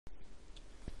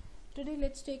Today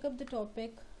let's take up the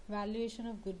topic valuation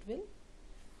of goodwill.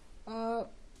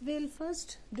 We'll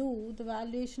first do the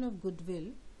valuation of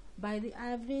goodwill by the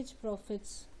average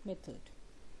profits method.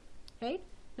 Right?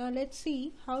 Now let's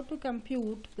see how to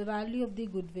compute the value of the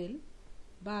goodwill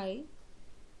by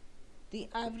the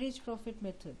average profit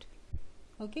method.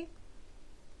 Okay?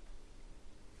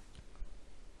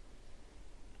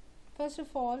 First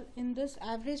of all, in this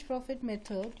average profit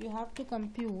method, you have to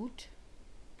compute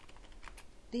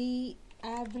the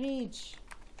average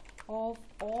of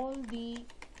all the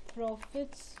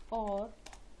profits or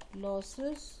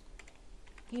losses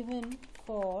given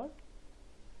for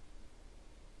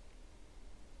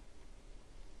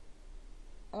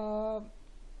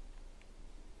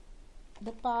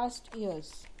the past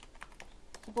years.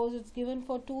 Suppose it's given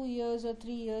for 2 years or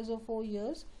 3 years or 4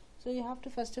 years. So you have to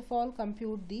first of all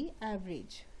compute the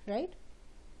average, right?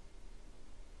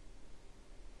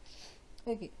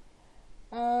 Okay.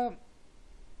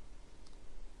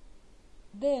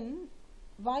 Then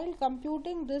while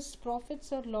computing this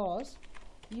profits or loss,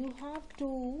 you have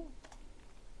to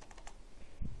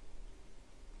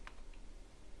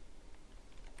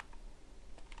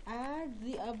add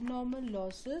the abnormal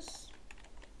losses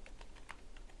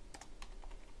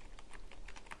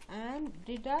and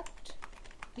deduct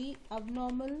the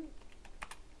abnormal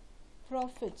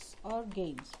profits or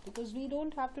gains, because we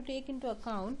don't have to take into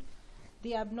account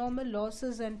the abnormal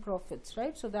losses and profits,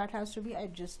 right? So that has to be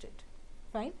adjusted.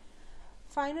 Fine.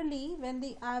 Finally, when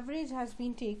the average has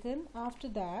been taken, after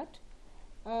that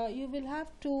you will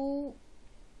have to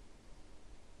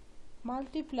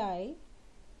multiply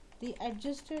the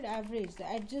adjusted average.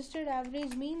 The adjusted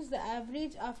average means the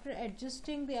average after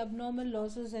adjusting the abnormal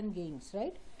losses and gains,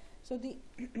 right? So the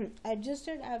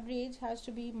adjusted average has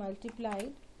to be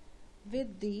multiplied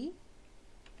with the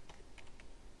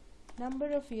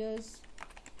number of years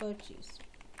purchased,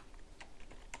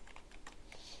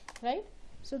 right?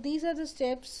 So these are the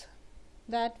steps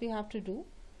that we have to do.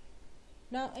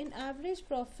 Now in average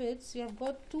profits, you have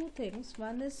got two things.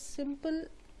 One is simple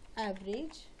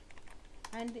average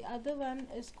and the other one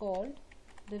is called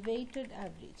the weighted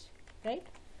average, right?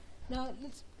 Now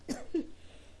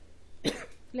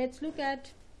let's look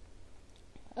at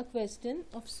a question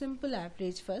of simple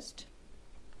average first.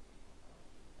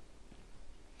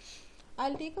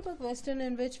 I'll take up a question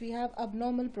in which we have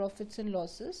abnormal profits and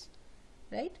losses,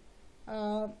 right?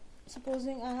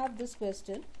 Supposing I have this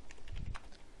question: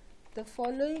 the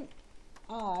following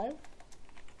are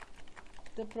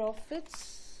the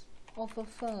profits of a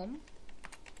firm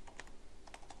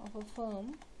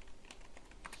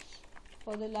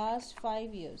for the last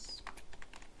 5 years,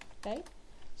 right?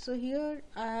 So here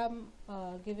I am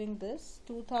giving this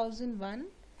 2001,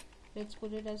 let's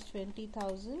put it as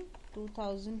 20,000,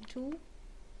 2002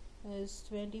 is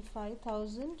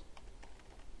 25,000,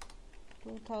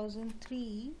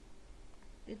 2003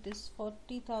 it is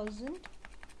 40,000,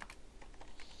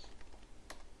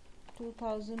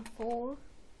 2004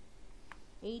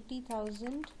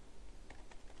 80,000,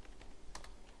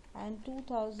 and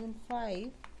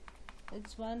 2005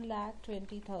 it's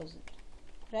 1,20,000,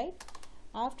 right?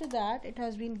 After that, it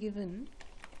has been given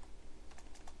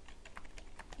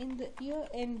in the year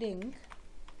ending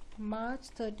March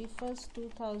 31st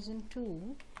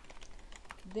 2002,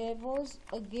 there was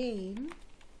a gain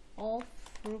of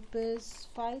rupees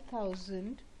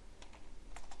 5,000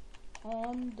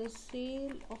 on the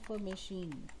sale of a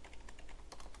machine,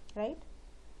 right?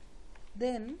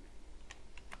 Then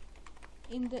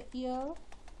in the year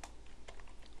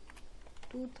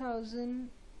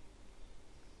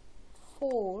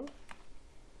 2004,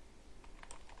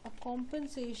 a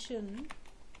compensation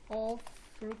of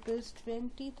rupees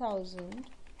 20,000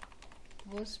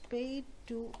 was paid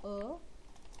to a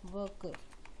worker,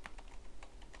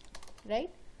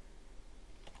 right?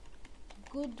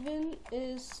 Goodwill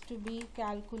is to be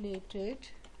calculated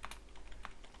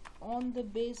on the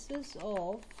basis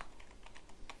of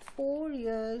 4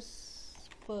 years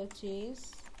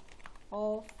purchase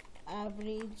of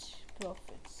average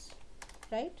profits,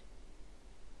 right?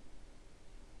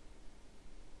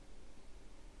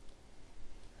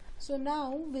 So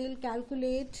now we'll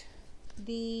calculate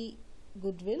the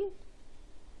goodwill.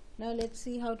 Now let's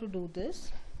see how to do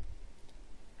this.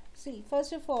 See,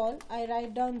 first of all, I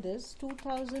write down this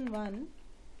 2001.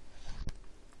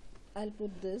 I'll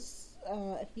put this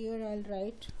here. I'll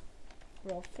write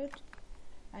profit,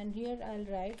 and here I'll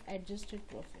write adjusted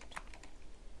profit.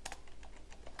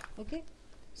 Okay,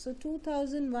 so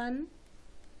 2001,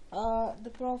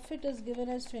 the profit is given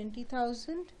as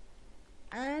 20,000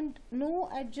 and no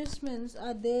adjustments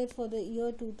are there for the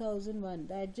year 2001.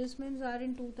 The adjustments are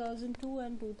in 2002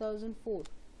 and 2004,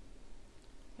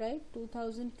 right?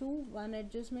 2002 one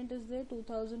adjustment is there,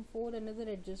 2004 another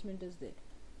adjustment is there.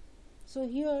 So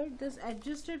here this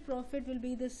adjusted profit will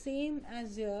be the same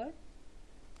as your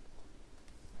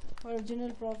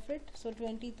original profit, so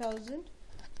 20,000,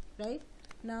 right?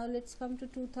 Now let's come to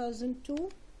 2002.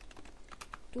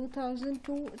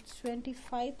 2002 it's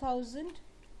 25,000.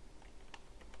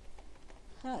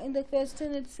 Now in the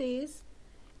question it says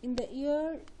in the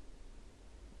year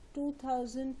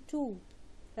 2002,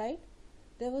 right,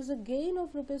 there was a gain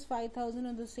of rupees 5,000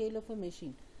 on the sale of a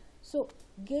machine. So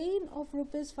gain of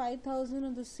rupees 5,000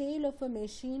 on the sale of a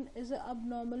machine is an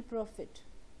abnormal profit,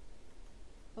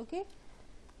 okay,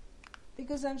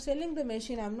 because I'm selling the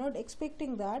machine, I'm not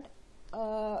expecting that.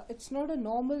 It's not a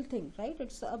normal thing, right?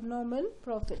 It's an abnormal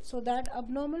profit. So that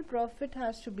abnormal profit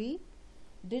has to be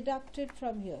deducted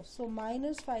from here. So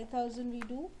minus 5,000 we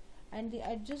do, and the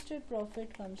adjusted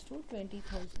profit comes to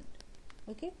 20,000.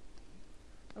 Okay.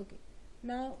 Okay.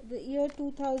 Now the year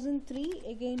 2003,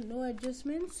 again no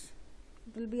adjustments.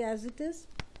 It will be as it is.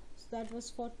 So that was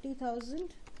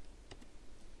 40,000.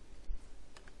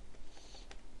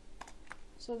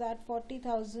 So that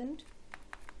 40,000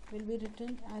 will be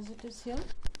written as it is here.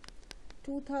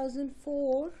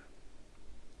 2004.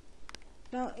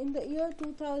 Now in the year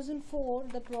 2004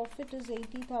 the profit is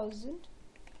 80,000,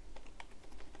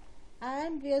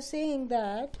 and we are saying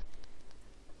that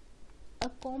a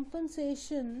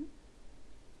compensation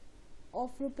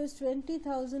of rupees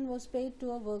 20,000 was paid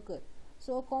to a worker.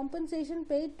 So a compensation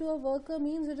paid to a worker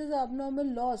means it is an abnormal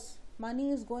loss.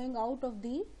 Money is going out of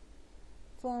the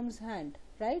firm's hand,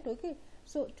 right? Okay.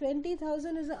 So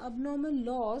 20,000 is an abnormal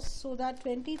loss, so that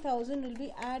 20,000 will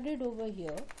be added over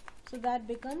here. So that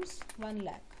becomes 1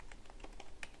 lakh.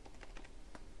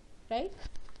 Right?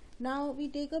 Now we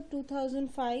take up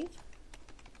 2005.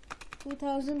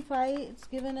 2005 it's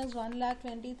given as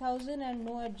 1,20,000 and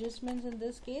no adjustments in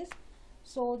this case.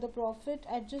 So the profit,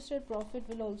 adjusted profit,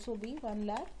 will also be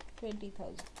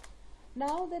 1,20,000.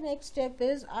 Now the next step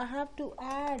is I have to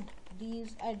add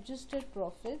these adjusted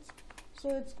profits. So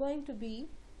it's going to be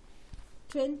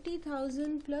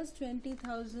 20,000 plus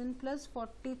 20,000 plus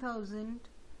 40,000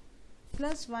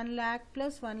 plus 1 lakh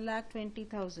plus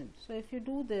 1,20,000. So if you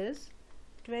do this,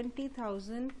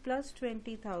 20,000 plus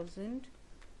 20,000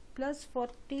 plus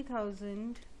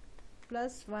 40,000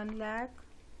 plus 1 lakh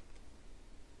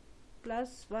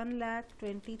plus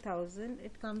 1,20,000,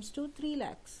 it comes to 3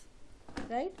 lakhs,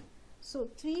 right? So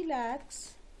 3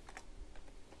 lakhs,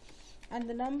 and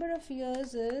the number of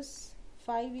years is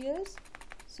 5 years.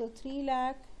 So 3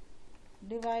 lakh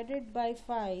divided by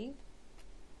 5,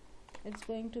 it's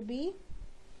going to be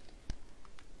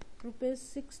rupees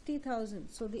 60,000.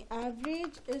 So the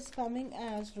average is coming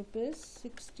as rupees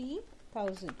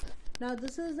 60,000. Now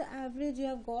this is the average you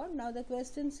have got. Now the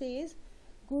question says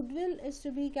goodwill is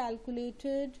to be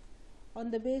calculated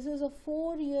on the basis of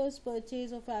 4 years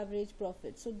purchase of average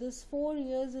profit. So this 4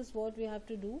 years is what we have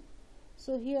to do.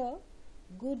 So here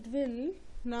goodwill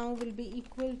now will be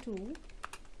equal to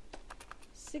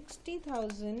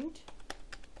 60,000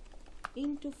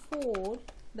 into 4,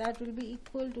 that will be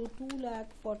equal to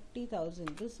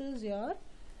 2,40,000. This is your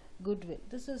goodwill.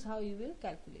 This is how you will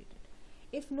calculate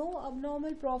it. If no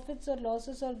abnormal profits or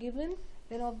losses are given,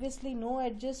 then obviously no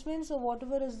adjustments, so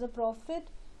whatever is the profit,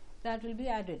 that will be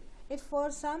added. If for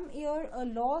some year a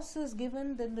loss is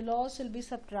given, then the loss will be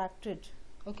subtracted.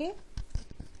 Okay.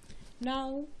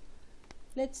 Now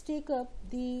let's take up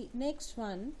the next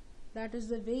one, that is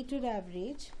the weighted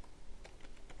average.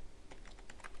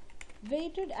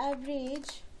 Weighted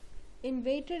average, in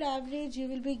weighted average you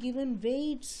will be given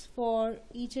weights for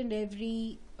each and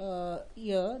every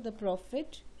year, the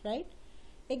profit, right?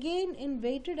 Again in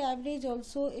weighted average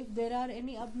also, if there are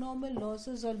any abnormal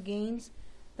losses or gains,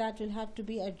 that will have to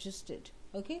be adjusted.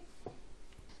 Okay.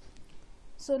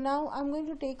 So now I'm going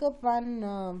to take up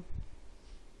one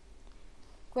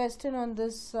question on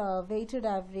this weighted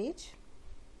average.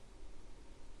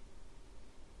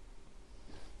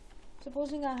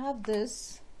 Supposing I have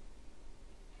this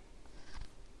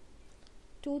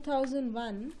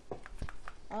 2001,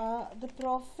 the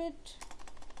profit,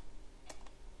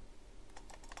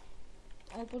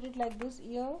 I'll put it like this,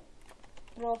 year,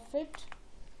 profit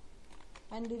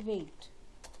and the weight,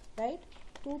 right?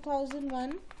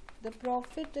 2001, the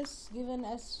profit is given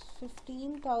as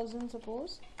 15,000,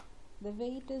 suppose. The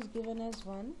weight is given as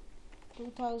 1.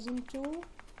 2002,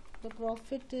 the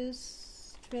profit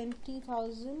is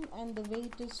 20,000 and the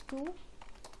weight is 2.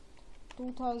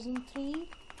 2003,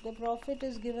 the profit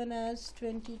is given as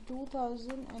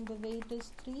 22,000 and the weight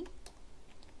is 3.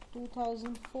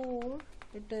 2004,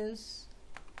 it is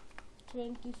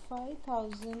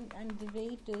 25,000 and the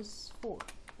weight is 4.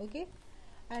 Okay,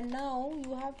 and now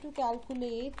you have to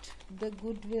calculate the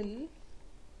goodwill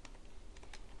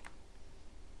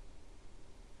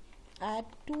at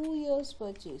 2 years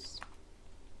purchase,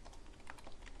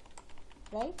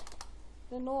 right?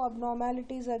 So no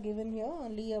abnormalities are given here,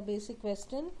 only a basic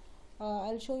question.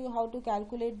 I'll show you how to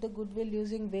calculate the goodwill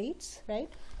using weights,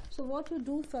 right? So what you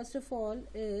do first of all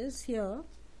is here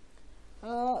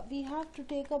we have to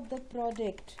take up the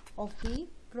product of the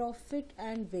profit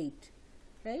and weight,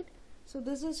 right? So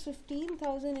this is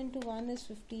 15,000 into 1 is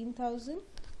 15,000,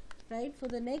 right? For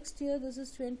the next year this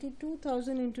is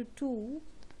 22,000 into 2,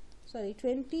 sorry,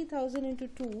 20,000 into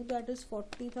 2, that is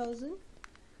 40,000,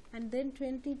 and then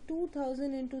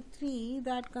 22,000 into 3,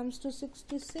 that comes to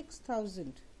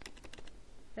 66,000,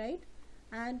 right?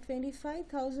 And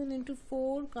 25,000 into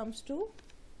 4 comes to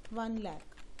 1 lakh.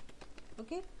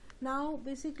 Okay, now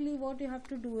basically what you have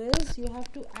to do is you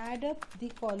have to add up the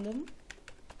column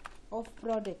of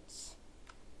products,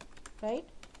 right?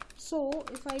 So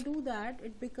if I do that,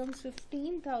 it becomes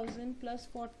 15,000 plus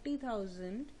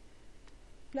 40,000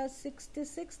 plus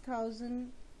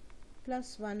 66,000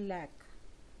 plus 1 lakh,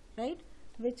 right,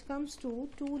 which comes to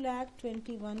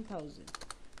 2,21,000.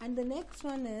 And the next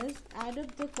one is add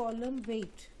up the column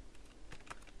weight.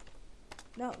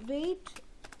 Now weight,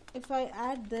 if I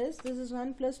add this is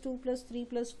 1 plus 2 plus 3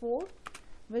 plus 4,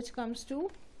 which comes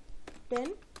to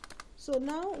 10. So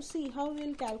now see how we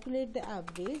will calculate the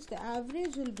average. The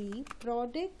average will be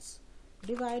products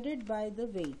divided by the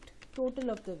weight, total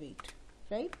of the weight,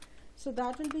 right? So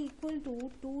that will be equal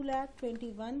to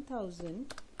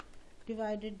 2,21,000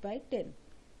 divided by 10.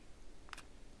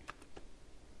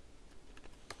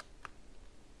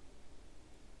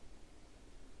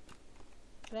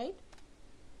 Right?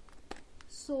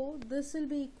 So this will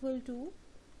be equal to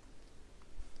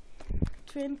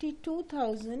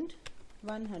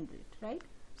 22,100, right?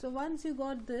 So once you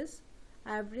got this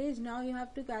average, now you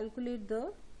have to calculate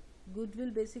the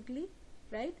goodwill basically,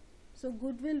 right? So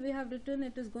goodwill we have written,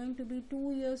 it is going to be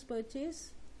 2 years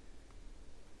purchase,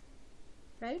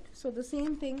 right? So the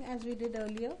same thing as we did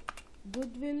earlier,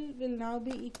 goodwill will now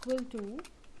be equal to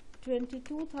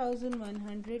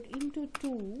 22,100 into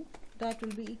 2, that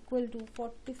will be equal to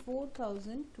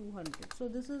 44,200. So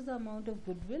this is the amount of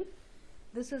goodwill.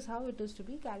 This is how it is to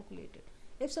be calculated.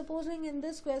 If supposing in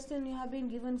this question you have been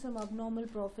given some abnormal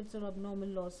profits or abnormal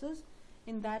losses,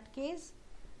 in that case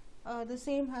the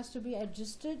same has to be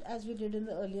adjusted as we did in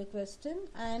the earlier question,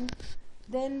 and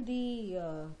then the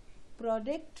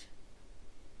product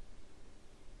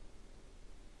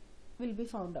will be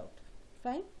found out.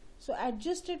 Fine. So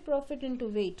adjusted profit into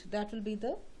weight, that will be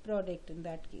the product in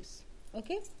that case.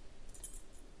 Okay.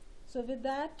 So with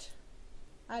that,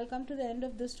 I'll come to the end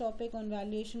of this topic on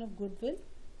valuation of goodwill,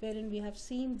 wherein we have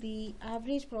seen the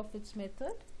average profits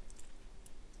method.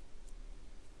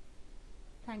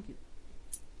 Thank you.